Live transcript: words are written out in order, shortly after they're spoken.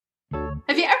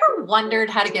ever wondered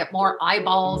how to get more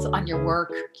eyeballs on your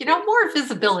work? More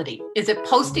visibility. Is it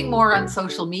posting more on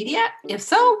social media? If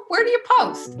so, where do you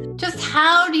post? Just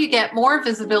how do you get more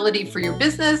visibility for your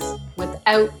business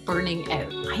without burning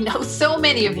out? I know so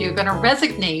many of you are going to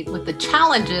resonate with the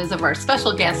challenges of our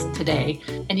special guest today.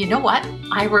 And you know what?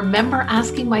 I remember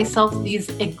asking myself these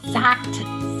exact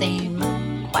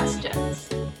same questions.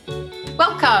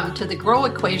 Welcome to the Grow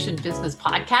Equation Business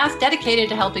Podcast, dedicated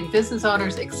to helping business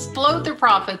owners explode their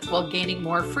profits while gaining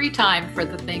more free time for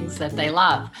the things that they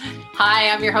love. Hi,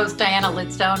 I'm your host, Diana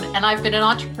Lidstone, and I've been an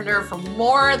entrepreneur for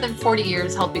more than 40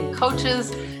 years, helping coaches,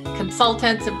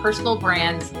 consultants, and personal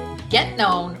brands get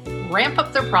known, ramp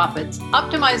up their profits,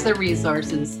 optimize their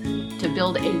resources to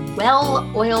build a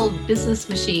well-oiled business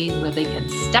machine where they can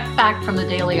step back from the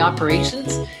daily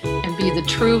operations and be the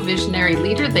true visionary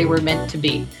leader they were meant to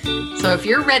be. So if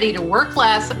you're ready to work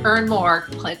less, earn more,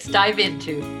 let's dive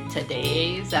into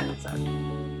today's episode.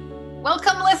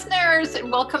 Welcome, listeners,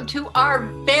 and welcome to our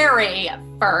very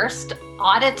first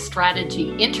Audit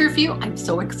Strategy Interview. I'm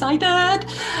so excited.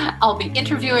 I'll be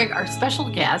interviewing our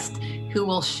special guest who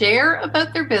will share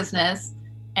about their business,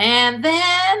 and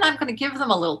then I'm going to give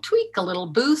them a little tweak, a little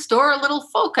boost, or a little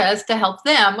focus to help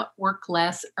them work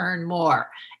less, earn more.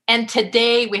 And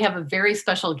today we have a very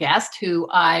special guest who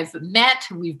I've met,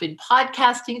 who we've been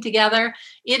podcasting together.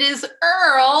 It is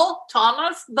Earl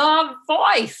Thomas, the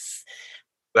Voice.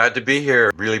 Glad to be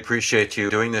here. Really appreciate you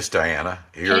doing this, Diana.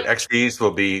 Your expertise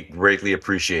will be greatly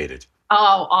appreciated.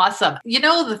 Oh, awesome.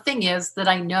 The thing is that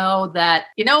I know that,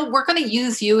 we're going to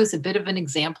use you as a bit of an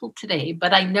example today,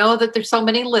 but I know that there's so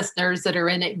many listeners that are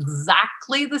in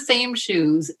exactly the same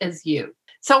shoes as you.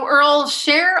 So Earl,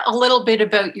 share a little bit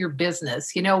about your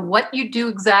business, what you do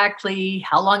exactly,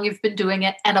 how long you've been doing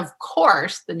it, and of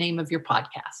course, the name of your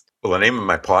podcast. Well, the name of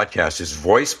my podcast is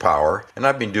Voice Power, and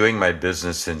I've been doing my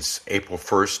business since April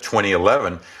 1st,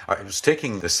 2011. I was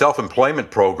taking the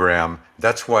self-employment program.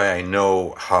 That's why I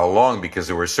know how long, because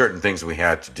there were certain things we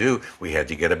had to do. We had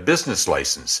to get a business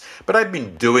license, but I've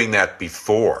been doing that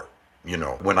before.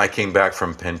 When I came back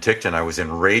from Penticton, I was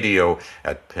in radio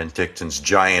at Penticton's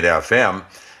Giant FM.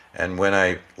 And when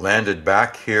I landed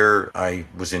back here, I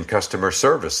was in customer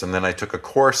service. And then I took a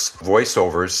course,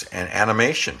 voiceovers and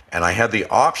animation. And I had the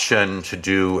option to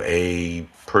do a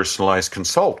personalized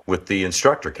consult with the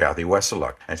instructor, Kathy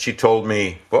Wesseluck. And she told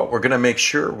me, well, we're going to make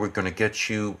sure we're going to get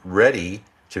you ready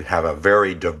to have a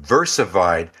very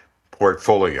diversified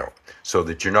portfolio so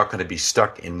that you're not going to be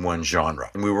stuck in one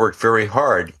genre. And we worked very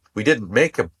hard. We didn't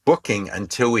make a booking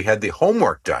until we had the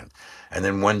homework done. And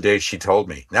then one day she told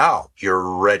me, now you're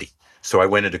ready. So I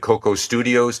went into Coco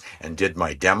Studios and did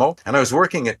my demo. And I was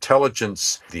working at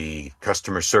Telligence, the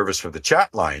customer service for the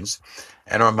chat lines.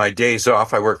 And on my days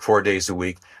off, I worked 4 days a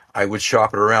week. I would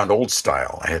shop it around old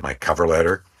style. I had my cover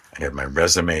letter. I had my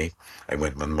resume. I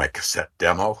went with my cassette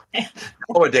demo.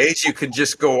 Nowadays, you can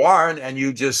just go on and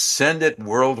you just send it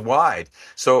worldwide.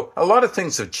 So a lot of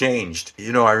things have changed.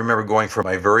 I remember going for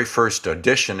my very first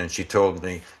audition, and she told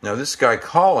me, now this guy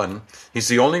Colin, he's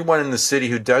the only one in the city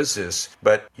who does this,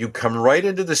 but you come right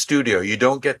into the studio. You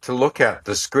don't get to look at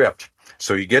the script.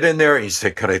 So you get in there and you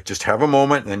say, could I just have a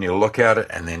moment? And then you look at it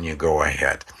and then you go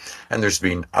ahead. And there's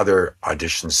been other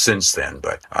auditions since then,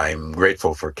 but I'm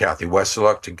grateful for Kathy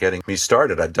Wesseluck to getting me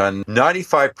started. I've done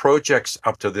 95 projects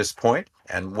up to this point.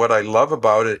 And what I love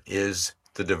about it is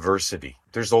the diversity.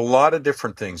 There's a lot of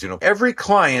different things. Every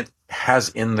client has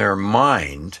in their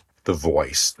mind the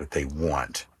voice that they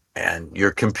want. And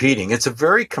you're competing. It's a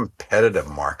very competitive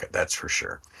market, that's for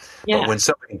sure. Yeah. But when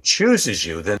somebody chooses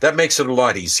you, then that makes it a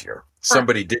lot easier.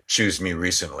 Somebody did choose me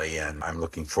recently, and I'm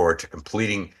looking forward to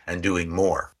completing and doing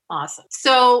more. Awesome.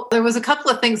 So there was a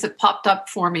couple of things that popped up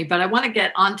for me, but I want to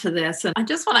get onto this. And I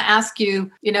just want to ask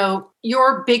you,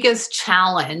 your biggest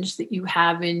challenge that you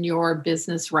have in your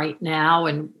business right now,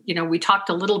 and, we talked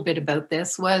a little bit about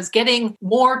this, was getting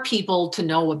more people to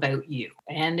know about you.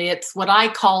 And it's what I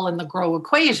call in the Grow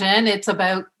Equation, it's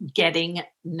about getting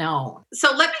known.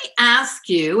 So let me ask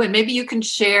you, and maybe you can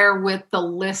share with the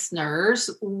listeners,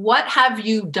 what have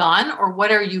you done or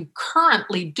what are you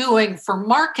currently doing for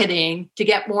marketing to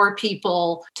get more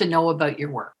people to know about your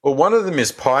work? Well, one of them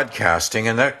is podcasting,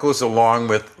 and that goes along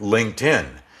with LinkedIn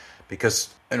because,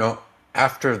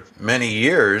 after many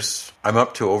years, I'm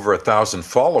up to over 1,000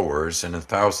 followers and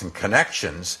 1,000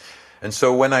 connections. And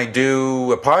so when I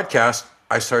do a podcast,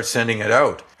 I start sending it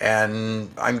out,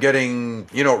 and I'm getting,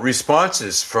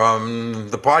 responses from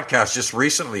the podcast. Just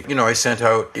recently, I sent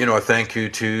out, a thank you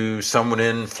to someone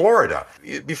in Florida.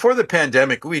 Before the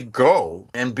pandemic, we'd go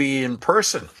and be in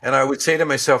person. And I would say to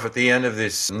myself at the end of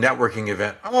this networking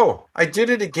event, oh, I did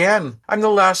it again. I'm the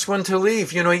last one to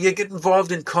leave. You get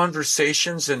involved in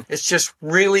conversations, and it's just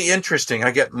really interesting.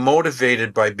 I get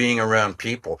motivated by being around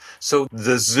people. So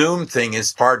the Zoom thing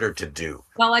is harder to do.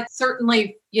 Well, I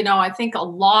certainly, I think a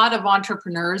lot of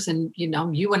entrepreneurs and,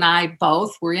 you and I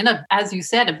both, we're in as you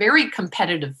said, a very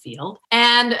competitive field.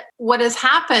 And what has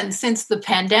happened since the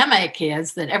pandemic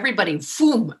is that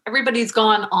everybody's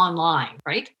gone online,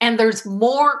 right? And there's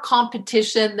more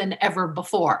competition than ever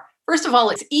before. First of all,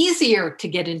 it's easier to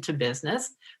get into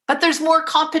business, but there's more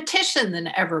competition than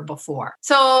ever before.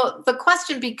 So the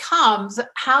question becomes,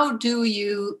 how do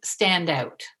you stand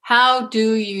out? How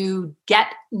do you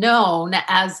get known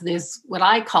as this, what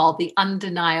I call the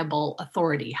undeniable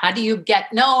authority? How do you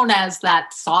get known as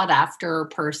that sought after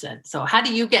person? So how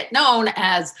do you get known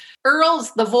as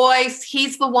Earl's the voice,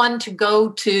 he's the one to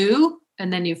go to,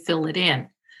 and then you fill it in.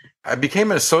 I became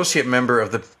an associate member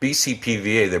of the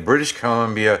BCPVA, the British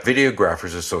Columbia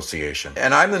Videographers Association.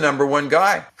 And I'm the number one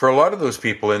guy for a lot of those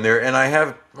people in there. And I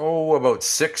have, about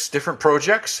 6 different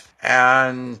projects.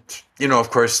 And, of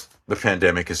course, the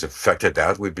pandemic has affected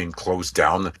that. We've been closed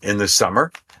down in the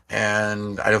summer.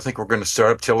 And I don't think we're going to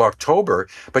start up till October,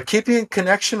 but keeping in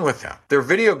connection with them. They're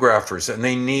videographers and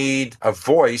they need a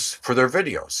voice for their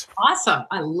videos. Awesome.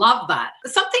 I love that.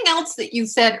 Something else that you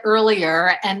said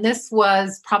earlier, and this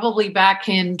was probably back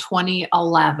in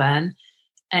 2011.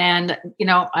 And,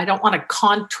 I don't want to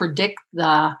contradict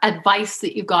the advice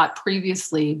that you got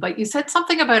previously, but you said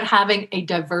something about having a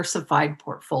diversified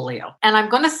portfolio. And I'm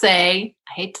going to say,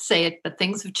 I hate to say it, but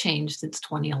things have changed since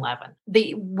 2011.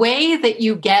 The way that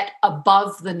you get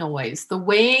above the noise, the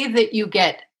way that you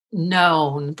get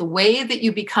known, the way that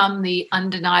you become the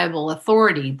undeniable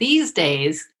authority these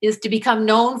days is to become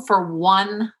known for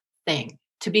one thing,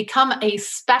 to become a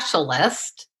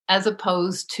specialist as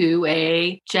opposed to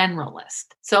a generalist.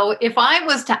 So if I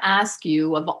was to ask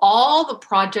you of all the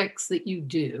projects that you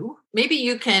do, maybe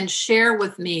you can share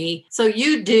with me. So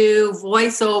you do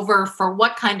voiceover for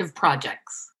what kind of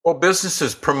projects? Well, business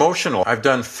is promotional. I've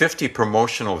done 50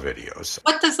 promotional videos.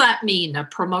 What does that mean, a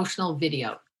promotional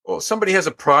video? Well, somebody has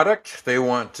a product, they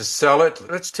want to sell it.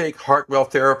 Let's take Heartwell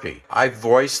Therapy. I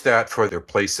voiced that for their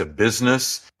place of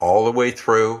business all the way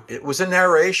through. It was a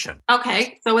narration.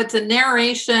 Okay, so it's a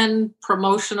narration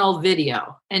promotional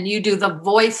video, and you do the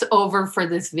voiceover for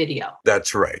this video.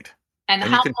 That's right. And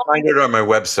you can find it on my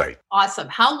website. Awesome.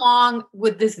 How long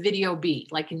would this video be,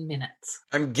 like in minutes?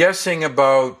 I'm guessing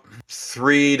about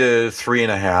 3 to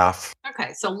 3.5.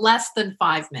 Okay, so less than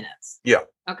 5 minutes. Yeah.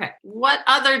 Okay. What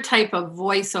other type of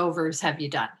voiceovers have you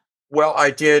done? Well,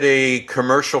 I did a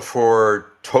commercial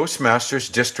for Toastmasters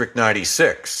District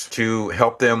 96 to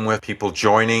help them with people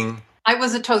joining. I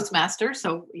was a Toastmaster,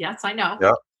 so yes, I know.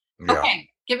 Yeah. Okay.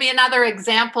 Give me another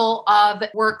example of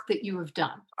work that you have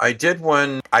done. I did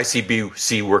one,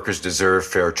 ICBC Workers Deserve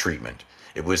Fair Treatment.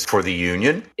 It was for the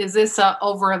union. Is this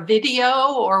over a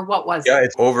video or what was it? Yeah,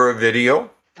 it's over a video.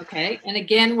 Okay. And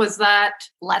again, was that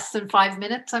less than 5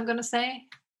 minutes, I'm going to say?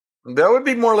 That would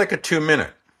be more like a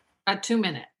 2-minute. A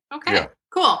 2-minute. Okay, Yeah.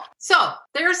 Cool. So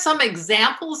there's some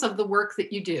examples of the work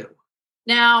that you do.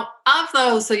 Now, of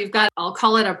those, so you've got, I'll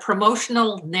call it a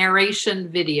promotional narration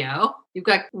video. You've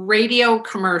got radio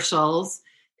commercials,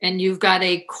 and you've got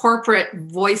a corporate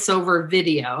voiceover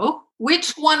video.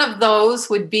 Which one of those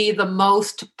would be the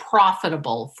most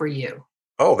profitable for you?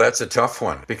 Oh, that's a tough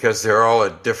one because they're all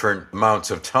at different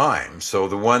amounts of time. So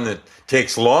the one that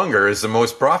takes longer is the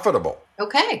most profitable.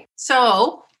 Okay.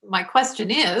 So my question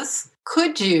is,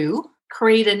 could you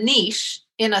create a niche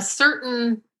in a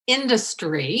certain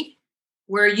industry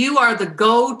where you are the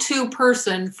go-to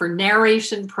person for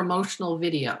narration promotional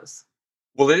videos?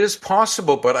 Well, it is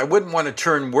possible, but I wouldn't want to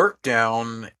turn work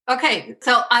down. Okay.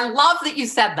 So I love that you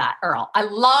said that, Earl. I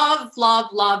love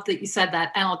that you said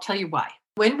that. And I'll tell you why.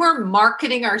 When we're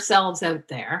marketing ourselves out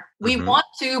there, we want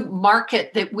to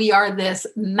market that we are this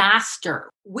master.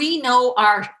 We know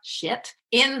our shit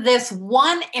in this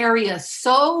one area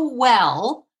so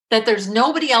well that there's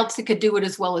nobody else that could do it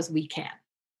as well as we can.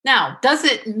 Now, does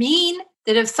it mean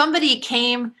that if somebody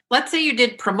came, let's say you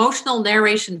did promotional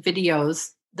narration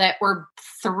videos that were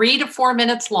 3 to 4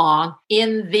 minutes long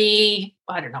in the,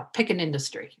 I don't know, pick an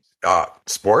industry.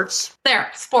 Sports?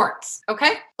 Sports.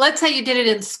 Okay. Let's say you did it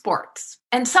in sports.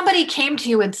 And somebody came to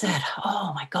you and said,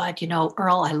 oh my God,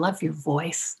 Earl, I love your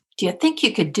voice. Do you think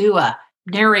you could do a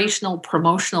narrational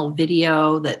promotional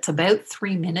video that's about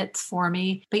 3 minutes for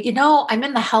me. But I'm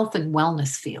in the health and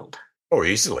wellness field. Oh,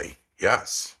 easily.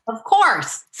 Yes. Of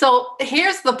course. So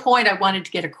here's the point I wanted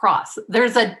to get across.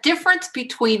 There's a difference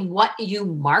between what you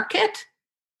market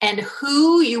and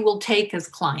who you will take as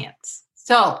clients.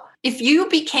 So if you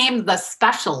became the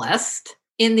specialist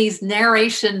in these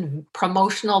narration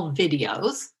promotional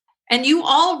videos, and you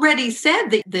already said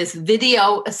that this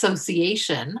video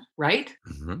association, right?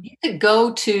 Mm-hmm. You could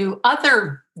go to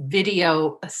other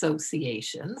video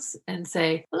associations and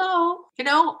say, hello,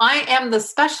 I am the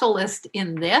specialist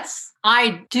in this.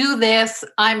 I do this.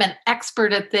 I'm an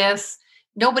expert at this.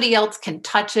 Nobody else can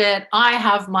touch it. I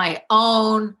have my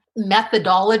own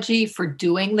methodology for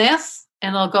doing this.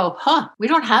 And they'll go, we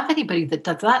don't have anybody that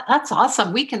does that. That's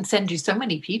awesome. We can send you so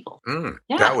many people.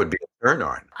 Yeah. That would be a turn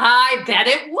on. I bet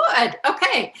it would.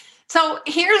 Okay. So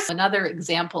here's another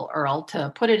example, Earl,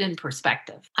 to put it in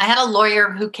perspective. I had a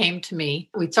lawyer who came to me.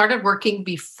 We started working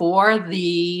before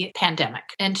the pandemic,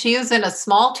 and she was in a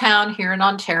small town here in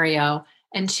Ontario.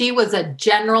 And she was a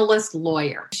generalist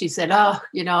lawyer. She said, I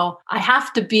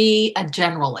have to be a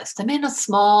generalist. I'm in a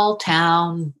small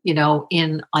town,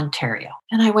 in Ontario.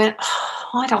 And I went,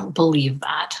 I don't believe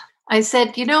that. I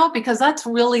said, because that's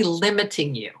really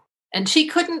limiting you. And she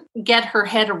couldn't get her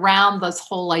head around this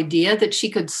whole idea that she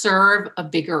could serve a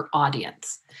bigger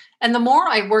audience. And the more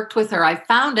I worked with her, I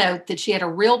found out that she had a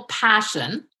real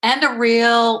passion and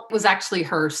was actually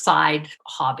her side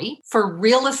hobby for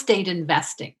real estate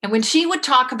investing. And when she would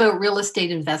talk about real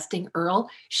estate investing, Earl,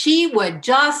 she would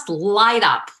just light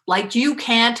up like you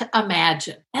can't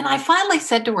imagine. And I finally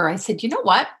said to her, I said, you know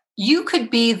what? You could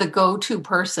be the go-to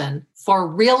person for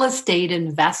real estate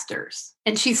investors.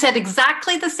 And she said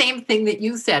exactly the same thing that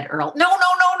you said, Earl. No,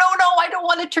 I don't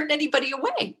want to turn anybody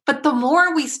away. But the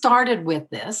more we started with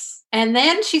this, and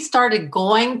then she started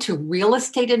going to real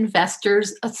estate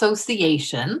investors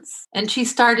associations, and she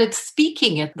started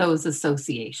speaking at those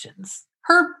associations.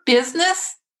 Her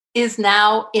business is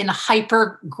now in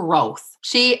hyper growth.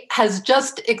 She has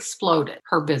just exploded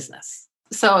her business.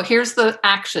 So here's the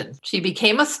action. She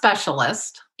became a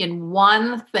specialist in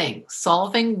one thing,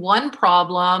 solving one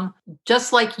problem,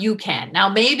 just like you can. Now,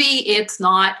 maybe it's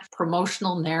not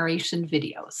promotional narration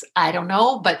videos. I don't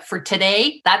know, but for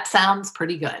today, that sounds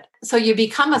pretty good. So you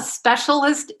become a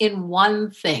specialist in one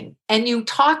thing, and you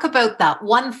talk about that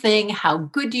one thing, how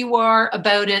good you are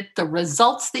about it, the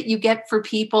results that you get for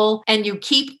people, and you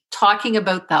keep talking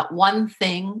about that one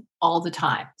thing all the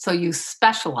time. So you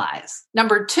specialize.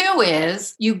 Number 2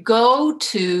 is you go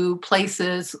to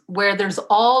places where there's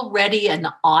already an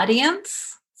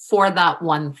audience for that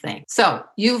one thing. So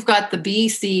you've got the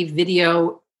BC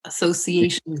Video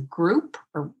Association group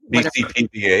or whatever.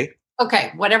 BCPBA.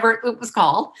 Okay, whatever it was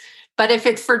called. But if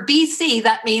it's for BC,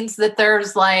 that means that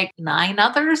there's like 9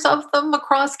 others of them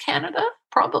across Canada,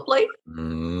 probably.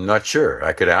 Not sure.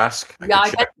 I could ask.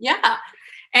 Yeah.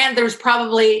 And there's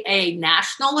probably a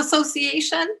national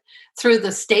association through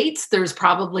the states. There's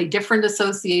probably different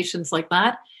associations like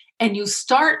that. And you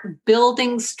start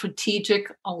building strategic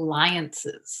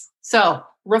alliances. So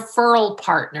referral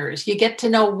partners, you get to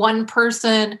know one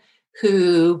person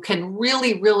who can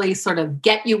really, really sort of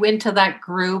get you into that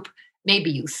group.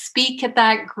 Maybe you speak at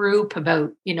that group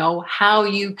about, how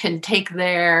you can take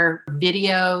their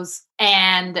videos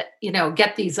and,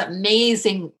 get these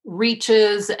amazing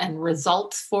reaches and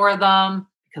results for them,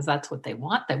 because that's what they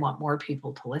want. They want more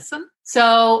people to listen.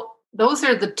 So those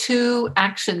are the 2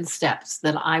 action steps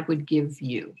that I would give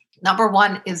you. Number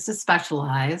 1 is to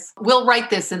specialize. We'll write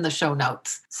this in the show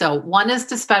notes. So 1 is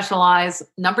to specialize.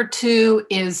 Number 2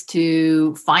 is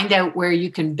to find out where you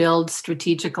can build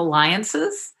strategic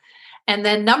alliances. And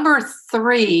then number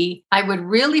 3, I would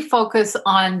really focus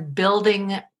on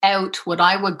building out what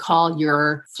I would call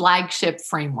your flagship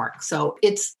framework. So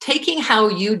it's taking how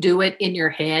you do it in your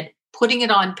head, putting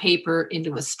it on paper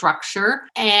into a structure,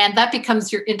 and that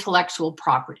becomes your intellectual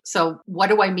property. So what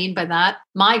do I mean by that?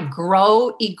 My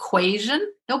GROW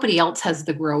equation, nobody else has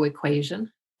the GROW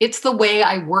equation. It's the way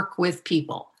I work with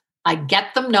people. I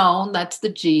get them known, that's the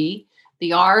G.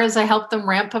 The R is I help them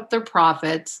ramp up their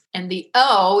profits. And the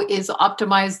O is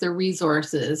optimize their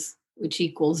resources, which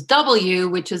equals W,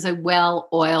 which is a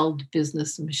well-oiled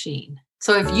business machine.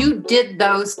 So if you did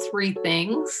those 3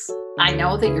 things, I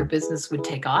know that your business would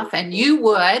take off and you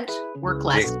would work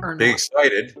less, earn Be more.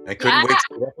 excited. I couldn't wait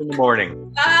to get up in the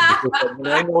morning. Because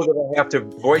when I know that I have to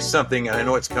voice something and I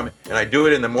know it's coming, and I do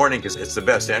it in the morning because it's the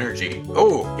best energy.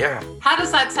 Oh, yeah. How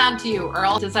does that sound to you,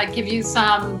 Earl? Does that give you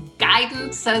some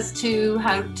guidance as to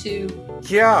how to?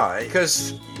 Yeah,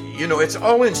 because, it's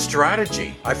all in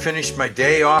strategy. I finished my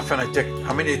day off and I took,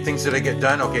 how many things did I get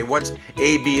done? Okay, what's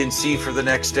A, B, and C for the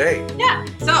next day? Yeah,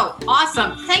 so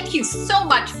awesome. Thank you so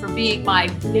much for being my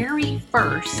very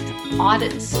first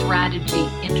audit strategy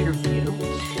interview.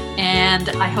 And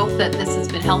I hope that this has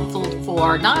been helpful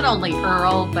for not only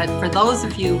Earl, but for those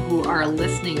of you who are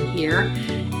listening here.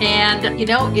 And,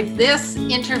 if this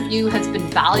interview has been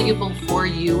valuable for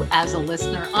you as a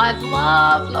listener, I'd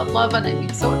love, and I'd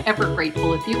be so ever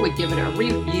grateful if you would give it a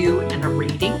review and a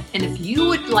rating. And if you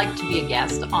would like to be a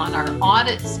guest on our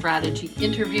audit strategy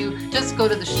interview, just go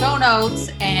to the show notes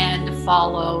and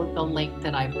follow the link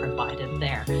that I've provided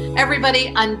there.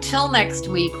 Everybody, until next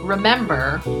week,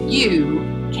 remember,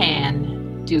 you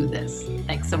can do this.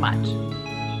 Thanks so much.